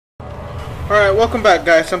Alright, welcome back,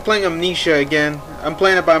 guys. I'm playing Amnesia again. I'm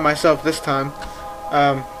playing it by myself this time.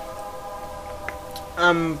 I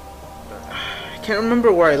can't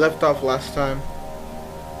remember where I left off last time.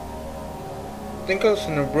 I think I was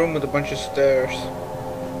in a room with a bunch of stairs.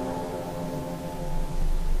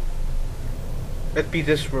 It'd be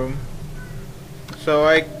this room. So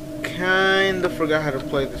I kinda forgot how to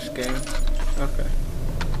play this game. Okay.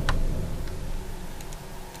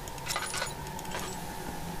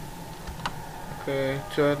 Okay,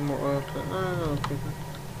 to add more oil to okay.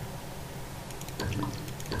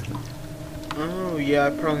 Oh yeah, I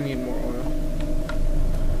probably need more oil.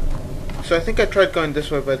 So I think I tried going this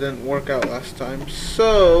way, but it didn't work out last time.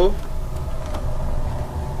 So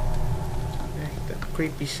that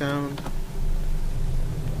creepy sound.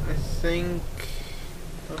 I think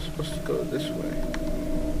I was supposed to go this way.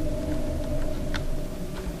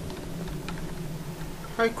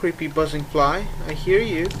 Hi, creepy buzzing fly. I hear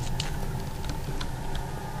you.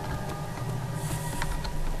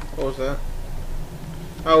 What was that?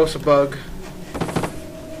 Oh, it's a bug.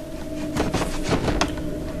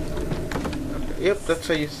 Okay, yep, that's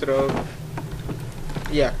how you throw.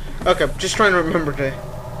 Yeah. Okay, just trying to remember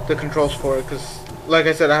the controls for it, because, like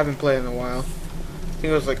I said, I haven't played in a while. I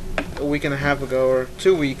think it was like a week and a half ago, or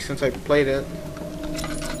 2 weeks since I played it.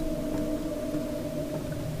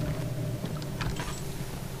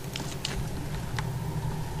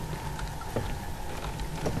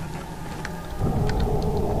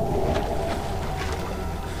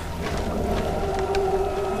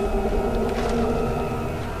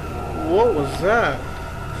 What was that?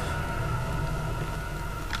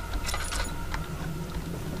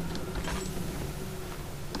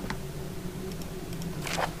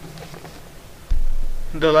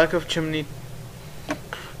 The lack of chimney.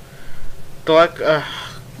 The lack. I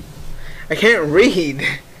can't read.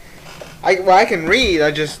 I can read.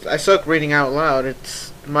 I suck reading out loud.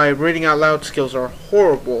 My reading out loud skills are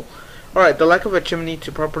horrible. Alright, the lack of a chimney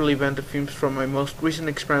to properly vent the fumes from my most recent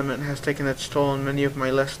experiment has taken its toll on many of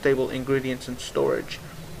my less stable ingredients in storage.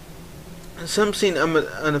 Some seem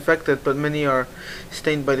unaffected, but many are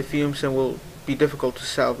stained by the fumes and will be difficult to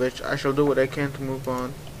salvage. I shall do what I can to move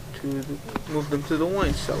them to the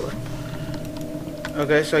wine cellar.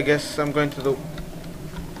 Okay, so I guess I'm going to the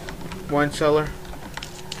wine cellar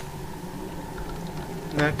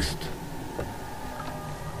next.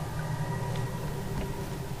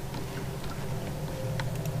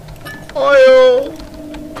 Oil!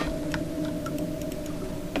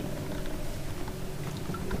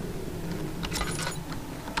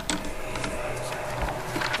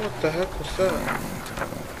 What the heck was that?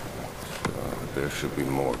 There should be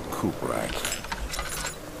more coop rack.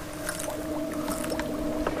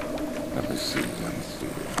 Let me see.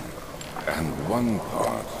 And one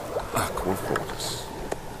part aquafortis.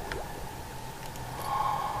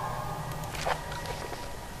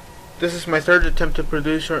 This is my third attempt to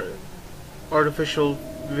produce artificial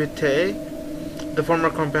vitae. The former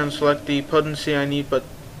compounds lack the potency I need, but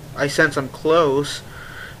I sense I'm close.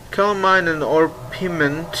 Calamine and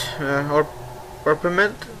orpiment, I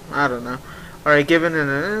don't know, are given in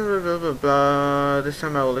a blah blah blah. This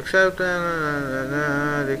time I will accept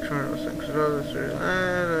the external things.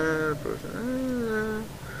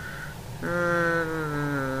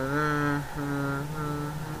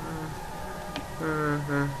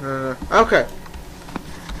 Okay.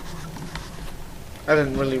 I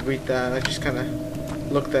didn't really read that. I just kind of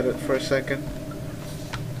looked at it for a second,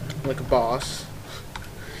 like a boss.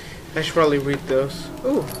 I should probably read those.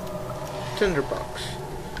 Ooh, tinderbox.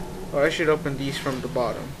 Or I should open these from the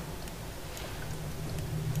bottom.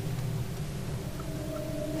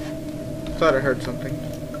 Thought I heard something.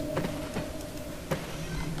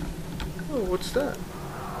 Oh, what's that?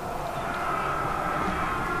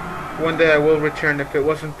 One day I will return. If it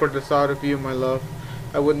wasn't for the thought of you, my love,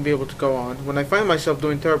 I wouldn't be able to go on. When I find myself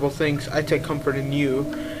doing terrible things, I take comfort in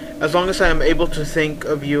you. As long as I am able to think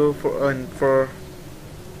of you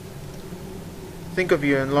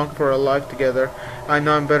and long for a life together, I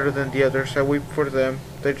know I'm better than the others. I weep for them.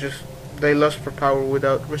 They lust for power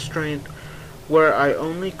without restraint, where I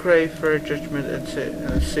only crave for a judgment and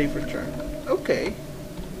a safe return. Okay.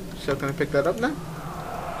 So can I pick that up now?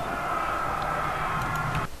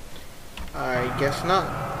 I guess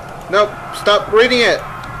not. Nope. Stop reading it.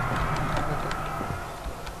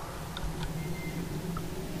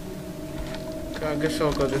 Okay, I guess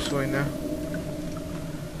I'll go this way now,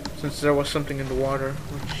 since there was something in the water,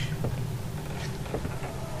 which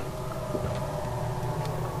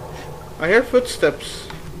I hear footsteps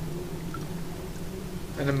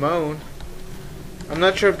and a moan. I'm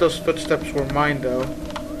not sure if those footsteps were mine though.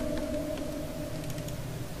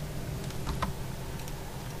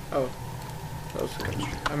 Oh, that was the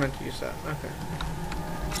chemistry. I meant to use that. Okay.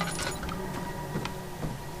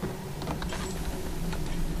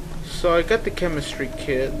 So I got the chemistry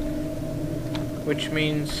kit, which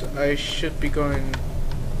means I should be going.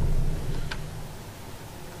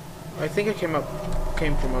 I think I came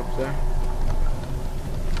from up there.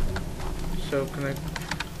 So can I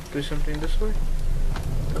do something this way?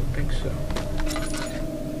 Don't think so.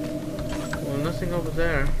 Well, nothing over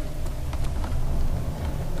there.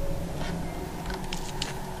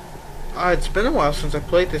 It's been a while since I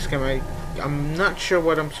played this game. I'm not sure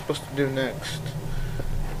what I'm supposed to do next.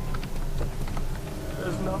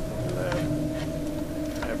 There's nothing left.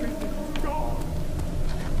 Everything's gone.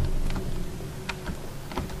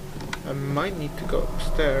 I might need to go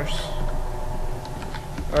upstairs.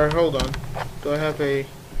 Alright, hold on. Do I have a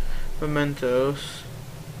mementos?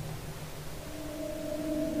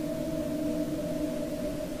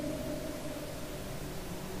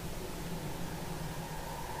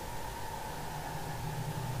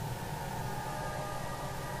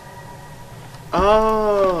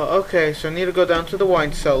 Oh, okay. So I need to go down to the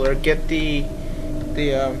wine cellar, get the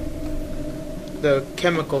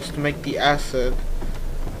chemicals to make the acid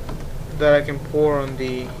that I can pour on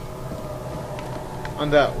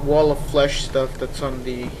that wall of flesh stuff that's on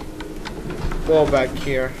the wall back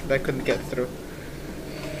here that I couldn't get through.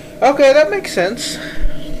 Okay, that makes sense.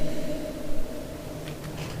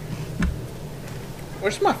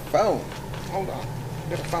 Where's my phone? Hold on. I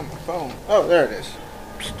gotta find my phone. Oh, there it is.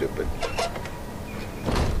 Stupid.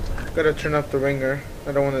 Gotta turn off the ringer.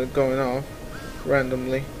 I don't want it going off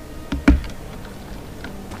randomly.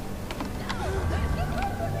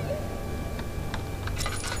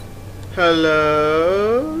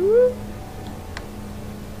 Hello?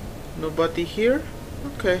 Nobody here?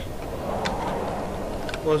 Okay.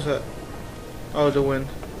 What was that? Oh, the wind.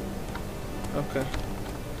 Okay.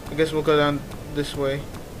 I guess we'll go down this way.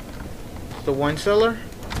 The wine cellar?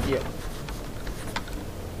 Yep.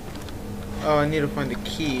 Oh, I need to find the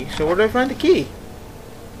key. So where do I find the key?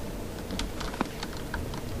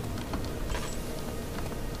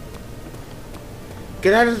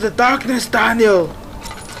 Get out of the darkness, Daniel!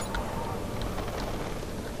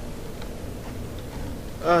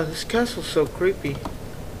 This castle's so creepy.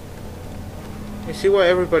 You see why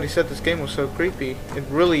everybody said this game was so creepy? It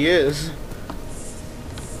really is.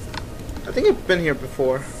 I think I've been here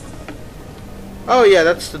before. Oh yeah,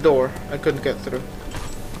 that's the door. I couldn't get through.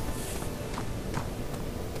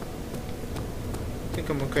 I think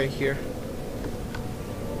I'm okay here.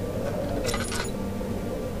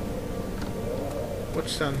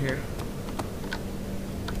 What's down here?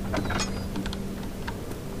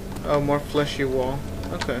 Oh, more fleshy wall.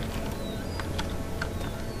 Okay.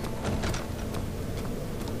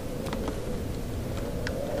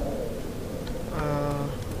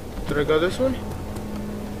 Did I go this way?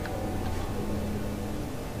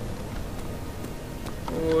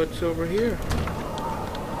 Oh, it's over here.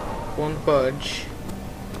 Won't budge.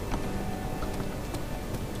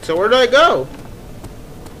 So where do I go?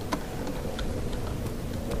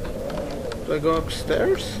 Do I go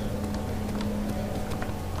upstairs?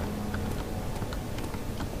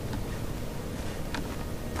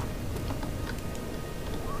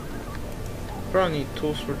 Probably need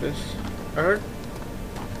tools for this.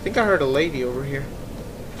 I think I heard a lady over here.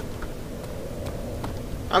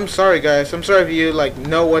 I'm sorry guys, I'm sorry if you like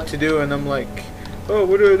know what to do and I'm like, oh,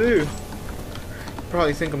 what do I do? You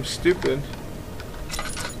probably think I'm stupid.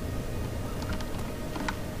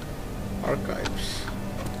 Archives.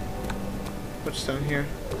 What's down here?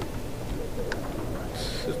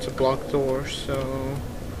 It's a blocked door, so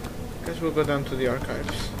I guess we'll go down to the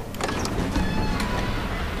archives.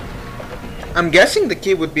 I'm guessing the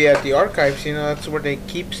key would be at the archives, you know, that's where they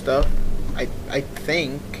keep stuff. I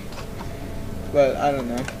think. But I don't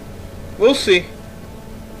know. We'll see.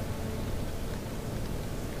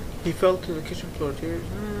 He fell to the kitchen floor. Tears.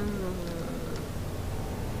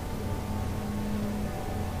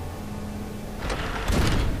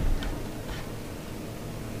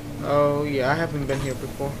 Oh yeah, I haven't been here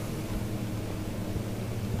before.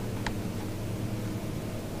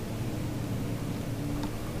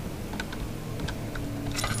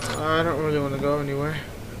 I don't really want to go anywhere.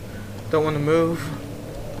 Don't want to move.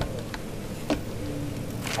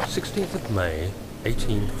 16th of May,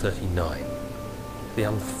 1839. The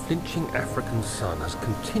unflinching African sun has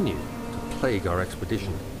continued to plague our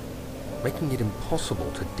expedition, making it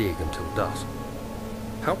impossible to dig until dusk.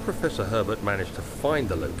 How Professor Herbert managed to find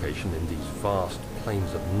the location in these vast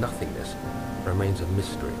plains of nothingness remains a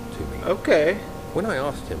mystery to me. Okay. When I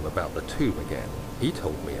asked him about the tomb again, he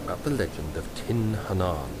told me about the legend of Tin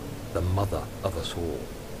Hanan, the mother of us all.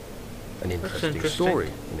 An interesting interesting.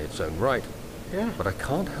 story in its own right. Yeah. But I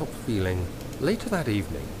can't help feeling, later that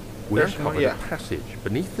evening, we There's more, uncovered yeah. a passage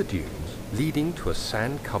beneath the dunes leading to a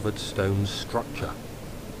sand-covered stone structure.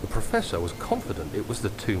 The professor was confident it was the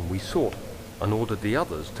tomb we sought, and ordered the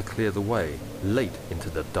others to clear the way late into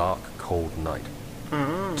the dark, cold night.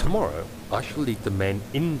 Tomorrow, I shall lead the men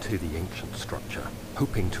into the ancient structure,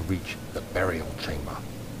 hoping to reach the burial chamber.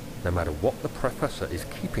 No matter what the professor is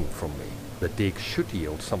keeping from me, the dig should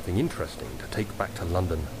yield something interesting to take back to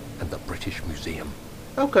London and the British Museum.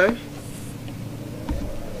 Okay.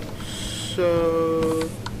 So...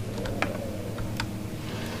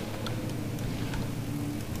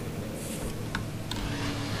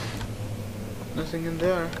 nothing in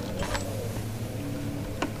there.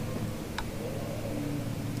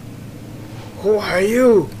 Who are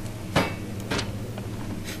you?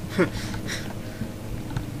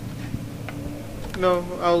 No,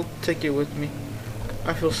 I'll take it with me.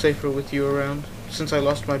 I feel safer with you around, since I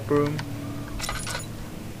lost my broom.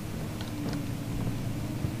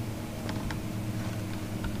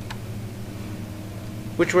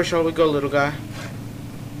 Which way shall we go, little guy?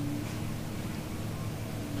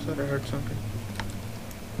 Thought I heard something.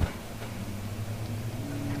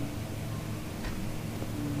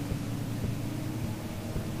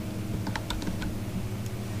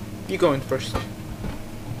 You go in first.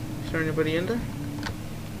 Is there anybody in there?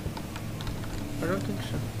 I don't think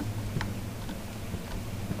so.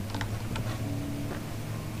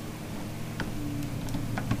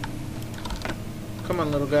 Come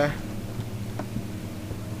on, little guy.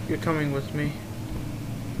 You're coming with me.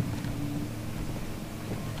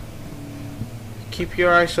 Keep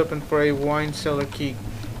your eyes open for a wine cellar key,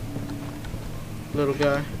 little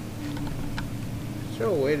guy. Is there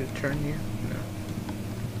a way to turn you? No.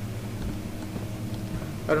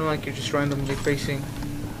 I don't like you just randomly facing.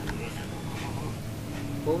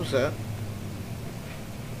 What was that?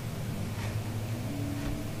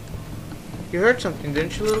 You heard something,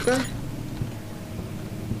 didn't you, little guy?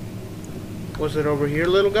 Was it over here,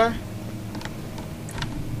 little guy?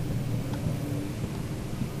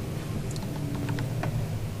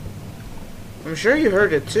 I'm sure you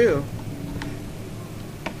heard it too.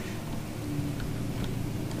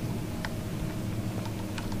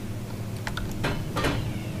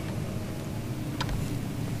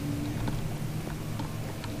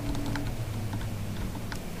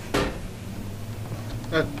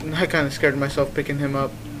 I kind of scared myself picking him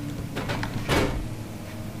up.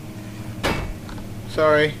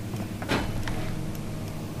 Sorry.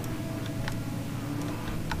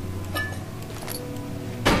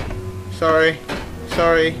 Sorry.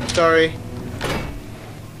 Sorry. Sorry.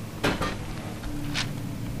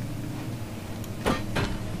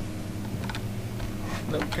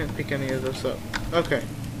 Nope, can't pick any of those up. Okay.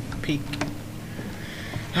 Peek.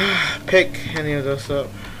 Pick any of those up.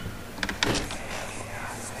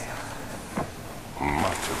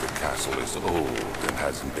 Much of the castle is old and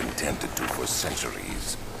hasn't been tended to for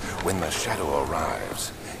centuries. When the shadow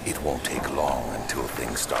arrives, it won't take long until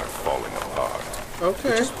things start falling apart. Okay.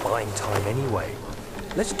 We're just buying time anyway.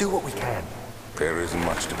 Let's do what we can. There isn't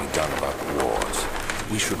much to be done about the wars.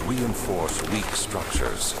 We should reinforce weak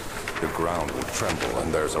structures. The ground will tremble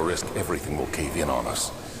and there's a risk everything will cave in on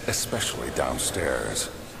us, especially downstairs.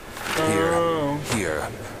 Here,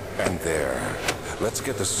 and there. Let's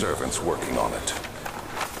get the servants working on it.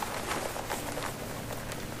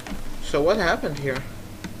 So what happened here?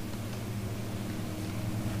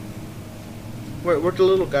 Where'd the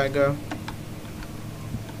little guy go?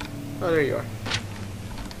 Oh, there you are.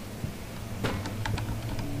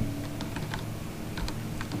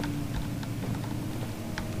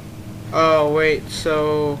 Oh, wait,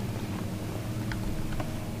 so...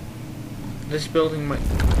 this building might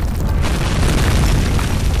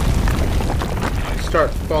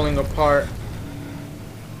start falling apart.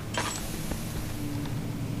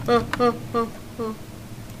 Oh.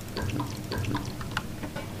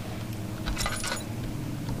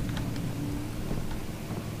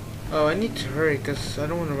 Oh, I need to hurry because I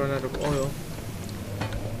don't want to run out of oil.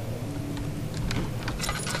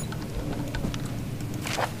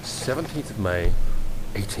 May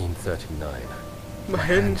 1839. My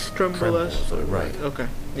hands tremble as... Right. Okay,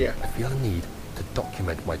 yeah. I feel a need to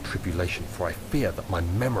document my tribulation, for I fear that my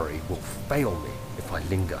memory will fail me if I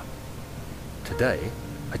linger. Today,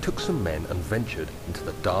 I took some men and ventured into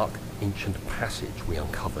the dark, ancient passage we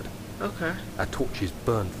uncovered. Okay. Our torches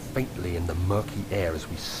burned faintly in the murky air as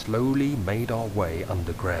we slowly made our way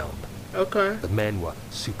underground. Okay. The men were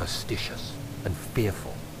superstitious and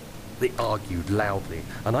fearful. They argued loudly,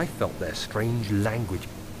 and I felt their strange language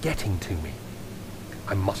getting to me.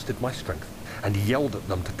 I mustered my strength and yelled at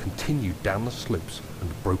them to continue down the slopes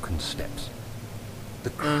and broken steps. The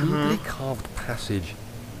crudely carved passage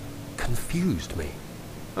confused me.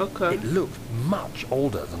 Okay. It looked much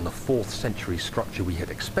older than the 4th century structure we had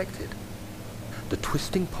expected. The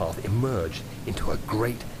twisting path emerged into a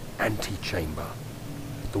great antechamber.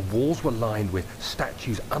 The walls were lined with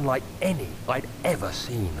statues unlike any I'd ever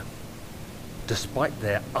seen. Despite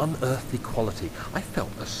their unearthly quality, I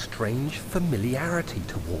felt a strange familiarity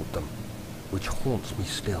toward them, which haunts me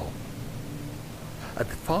still. At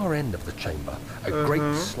the far end of the chamber, a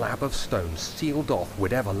great slab of stone sealed off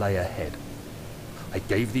whatever lay ahead. I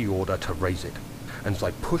gave the order to raise it, and as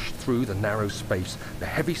I pushed through the narrow space, the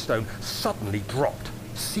heavy stone suddenly dropped,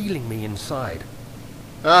 sealing me inside.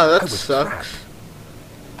 Ah, I that was sucks. trapped.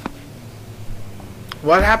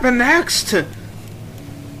 What happened next? I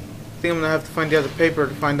think I'm gonna have to find the other paper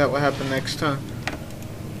to find out what happened next, huh?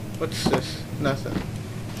 What's this? Nothing.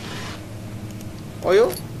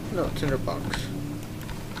 Oil? No, tinderbox.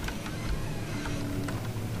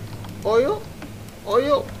 Oil?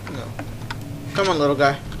 Oil? No. Come on, little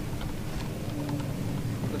guy.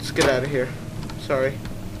 Let's get out of here. Sorry.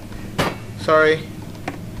 Sorry.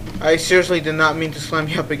 I seriously did not mean to slam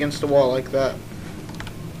you up against the wall like that.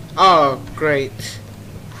 Oh, great.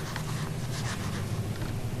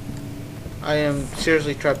 I am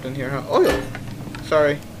seriously trapped in here, huh? Oil!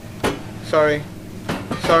 Sorry. Sorry.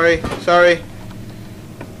 Sorry. Sorry.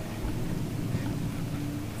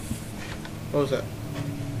 What was that?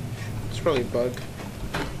 It's probably a bug.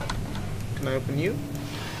 Can I open you?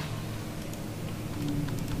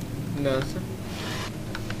 Nothing.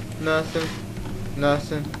 Nothing.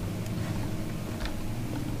 Nothing.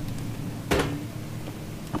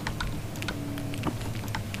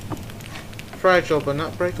 Fragile but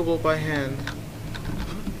not breakable by hand.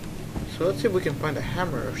 So let's see if we can find a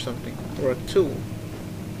hammer or something. Or a tool.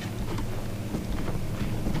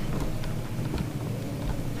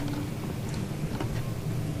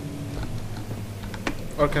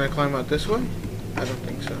 Or can I climb out this way? I don't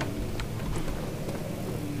think so.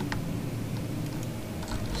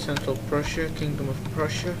 Central Prussia, Kingdom of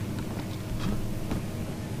Prussia.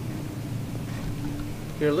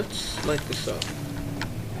 Here, let's light this up.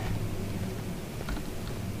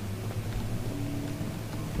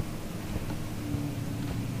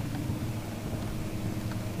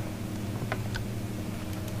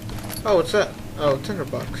 Oh, what's that? Oh,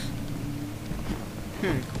 tinderbox.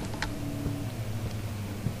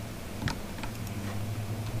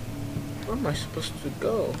 Where am I supposed to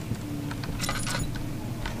go?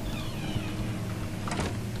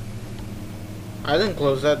 I didn't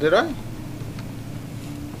close that, did I?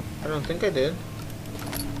 I don't think I did.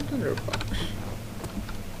 Tinderbox.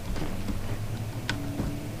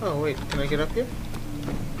 Oh, wait, can I get up here?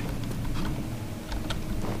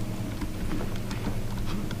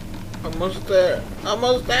 Almost there.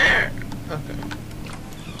 Almost there. Okay.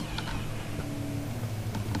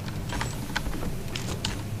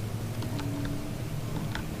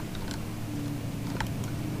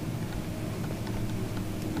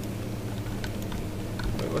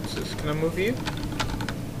 Wait, what's this? Can I move you?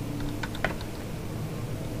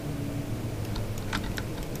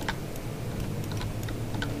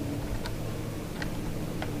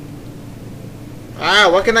 Ah,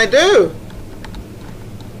 what can I do?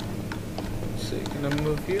 Can I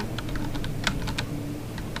move you?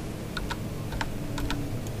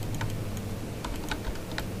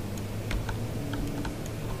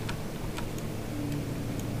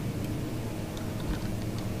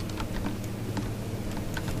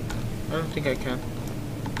 I don't think I can.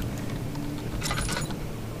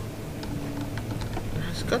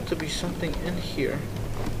 There's got to be something in here.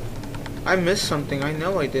 I missed something. I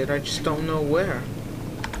know I did. I just don't know where.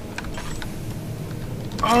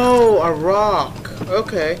 Oh, a rock.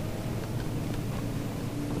 Okay.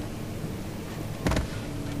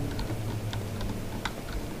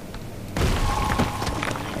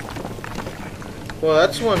 Well,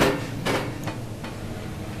 that's one.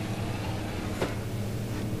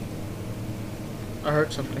 I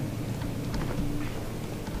heard something.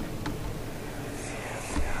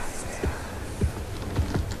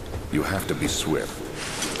 You have to be swift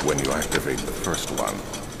when you activate the first one.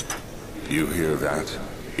 You hear that?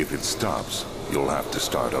 If it stops, you'll have to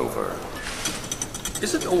start over.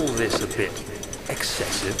 Isn't all this a bit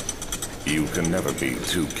excessive? You can never be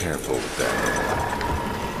too careful with that.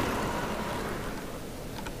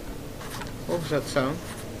 What was that sound?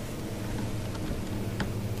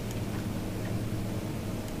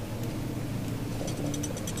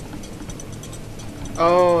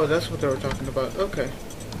 Oh, that's what they were talking about. Okay.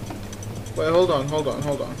 Wait, hold on.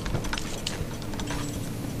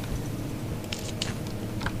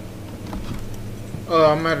 Oh,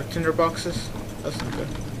 I'm out of tinder boxes. That's not good.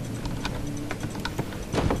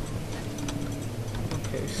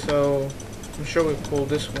 Okay, so I'm sure we pull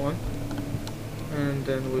this one, and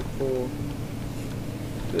then we pull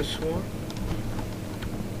this one,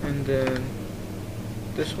 and then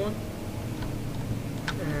this one.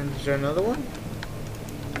 And is there another one?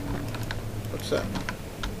 What's that?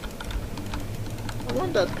 I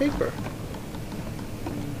want that paper.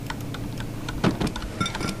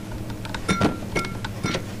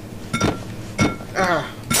 Ah!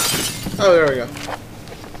 Oh, there we go.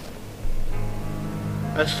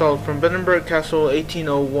 I stalled from Benenberg Castle,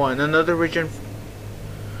 1801. Another region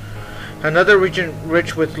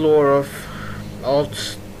rich with lore of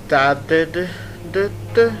Altstadt,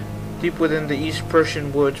 deep within the East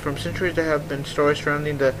Persian woods. From centuries there have been stories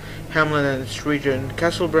surrounding the hamlet and its region.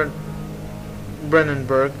 Castle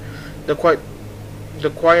Brennenberg, the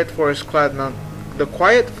quiet forest-clad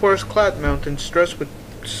mountains stressed with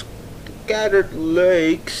scattered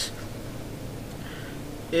lakes,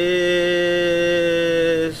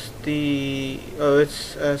 is the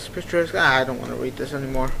it's picturesque. I don't want to read this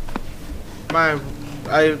anymore. Bah.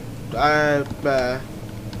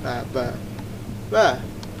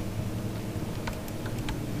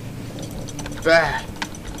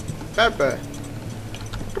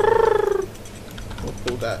 We'll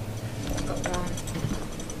pull that one.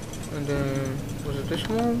 And then was it this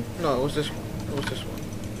one? No, it was this one. It was this one.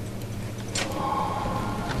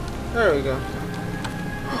 There we go.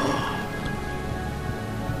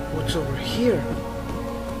 What's over here?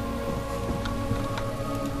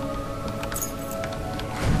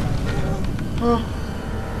 Oh.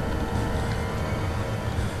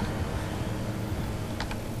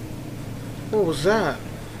 What was that?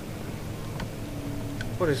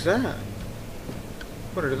 What is that?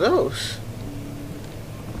 What are those?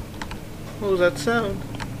 What was that sound?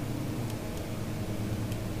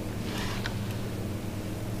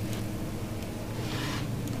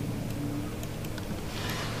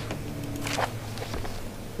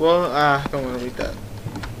 Well, I don't want to read that.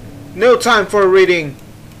 No time for reading!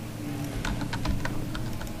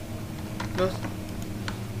 No.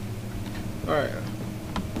 Alright.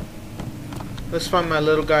 Let's find my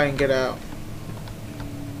little guy and get out.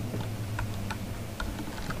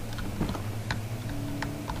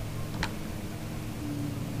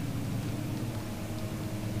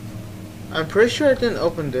 I'm pretty sure I didn't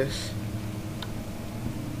open this.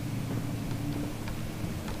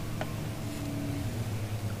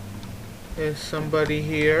 Is somebody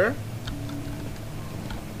here?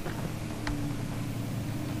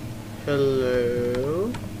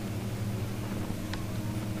 Hello?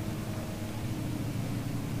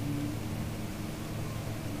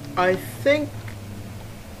 I think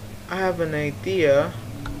I have an idea,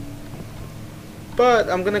 but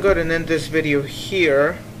I'm gonna go ahead and end this video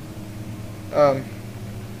here.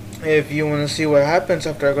 If you want to see what happens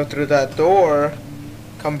after I go through that door,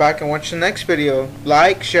 come back and watch the next video.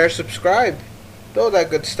 Like, share, subscribe, all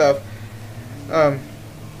that good stuff.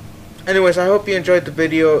 Anyways, I hope you enjoyed the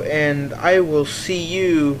video, and I will see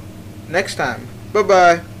you next time. Bye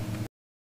bye.